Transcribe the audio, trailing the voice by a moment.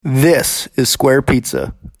This is Square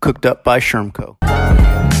Pizza, cooked up by Shermco.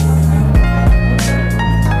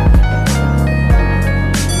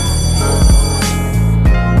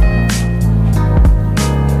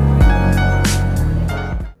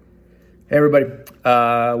 Hey everybody,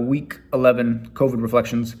 week 11 COVID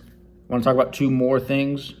reflections. I want to talk about two more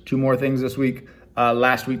things this week.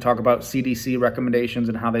 Last week, talk about CDC recommendations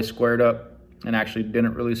and how they squared up and actually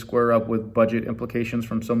didn't really square up with budget implications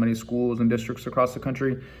from so many schools and districts across the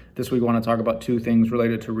country. This week, I want to talk about two things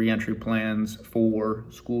related to reentry plans for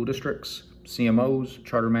school districts, CMOs,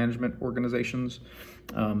 charter management organizations,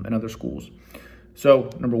 and other schools.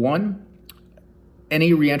 So, number one,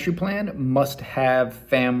 any reentry plan must have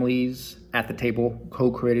families at the table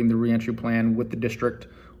co-creating the reentry plan with the district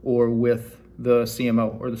or with the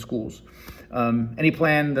CMO or the schools. Any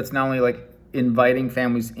plan that's not only like inviting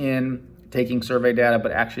families in, taking survey data,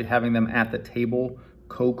 but actually having them at the table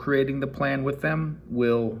co-creating the plan with them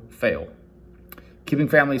will fail. Keeping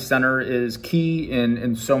families center is key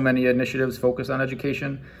in so many initiatives focused on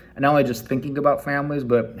education. And not only just thinking about families,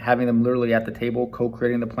 but having them literally at the table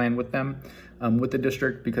co-creating the plan with them, with the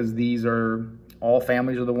district, because these are all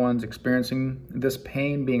families are the ones experiencing this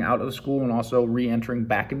pain being out of school and also re-entering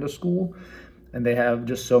back into school. And they have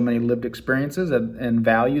just so many lived experiences and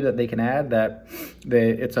value that they can add that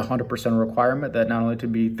it's 100% a requirement that not only to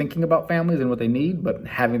be thinking about families and what they need, but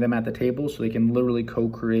having them at the table so they can literally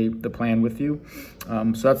co-create the plan with you.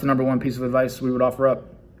 So that's the number one piece of advice we would offer up.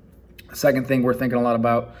 Second thing we're thinking a lot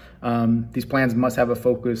about, these plans must have a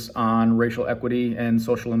focus on racial equity and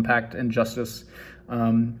social impact and justice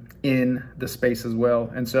in the space as well.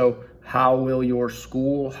 And so how will your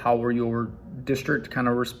school, how will your district kind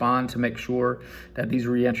of respond to make sure that these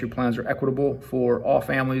reentry plans are equitable for all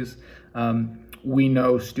families? We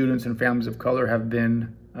know students and families of color have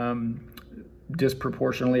been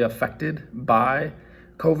disproportionately affected by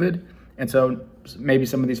COVID. And so maybe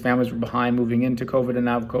some of these families were behind moving into COVID, and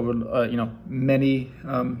now with COVID, many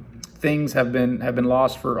things have been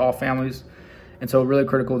lost for all families. And so really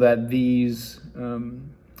critical that these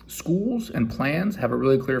schools and plans have a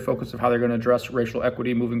really clear focus of how they're going to address racial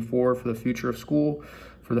equity moving forward for the future of school,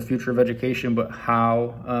 for the future of education, but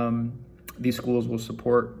how these schools will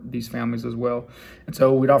support these families as well. And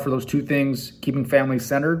so we'd offer those two things, keeping families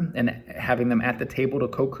centered and having them at the table to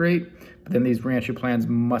co-create. But then these reentry plans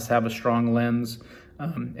must have a strong lens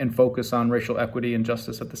and focus on racial equity and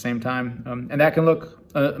justice at the same time. And that can look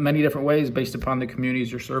many different ways based upon the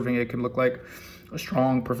communities you're serving. It can look like a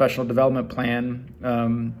strong professional development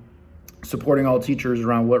plan, supporting all teachers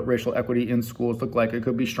around what racial equity in schools look like. It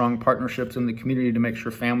could be strong partnerships in the community to make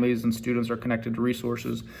sure families and students are connected to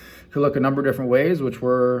resources. It could look a number of different ways, which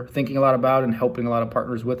we're thinking a lot about and helping a lot of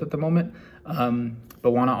partners with at the moment.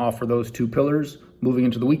 But want to offer those two pillars moving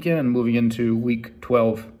into the weekend and moving into week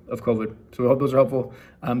 12 of COVID. So we hope those are helpful.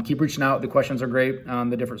 Keep reaching out. The questions are great on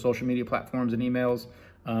the different social media platforms and emails.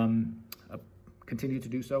 Continue to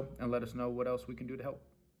do so and let us know what else we can do to help.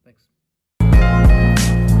 Thanks.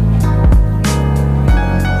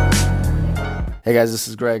 Hey guys, this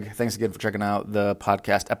is Greg. Thanks again for checking out the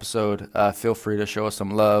podcast episode. Feel free to show us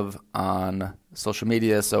some love on social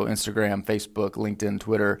media. So Instagram, Facebook, LinkedIn,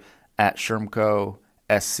 Twitter, at Shermco,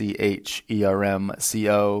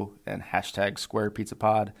 SCHERMCO, and hashtag Square Pizza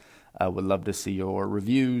Pod. Would love to see your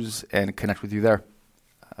reviews and connect with you there.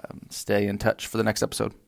 Stay in touch for the next episode.